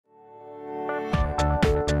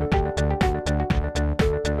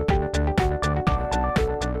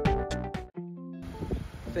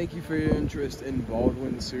Thank you for your interest in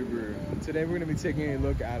Baldwin Subaru. Today we're going to be taking a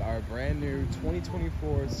look at our brand new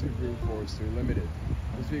 2024 Subaru Forester Limited.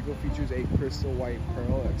 This vehicle features a crystal white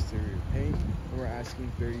pearl exterior paint, and we're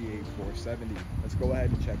asking $38,470. Let's go ahead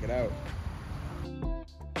and check it out.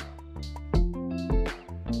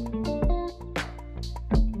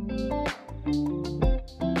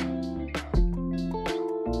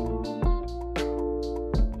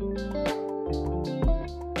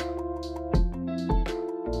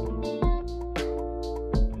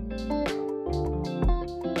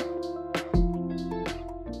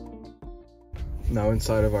 Now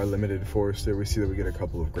inside of our Limited Forester, we see that we get a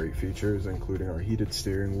couple of great features, including our heated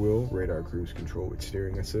steering wheel, radar cruise control with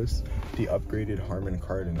steering assist, the upgraded Harman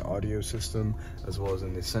Kardon audio system, as well as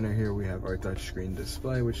in the center here we have our touchscreen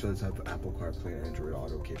display, which does have Apple CarPlay and Android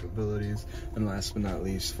Auto capabilities. And last but not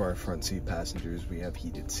least, for our front seat passengers, we have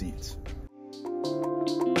heated seats.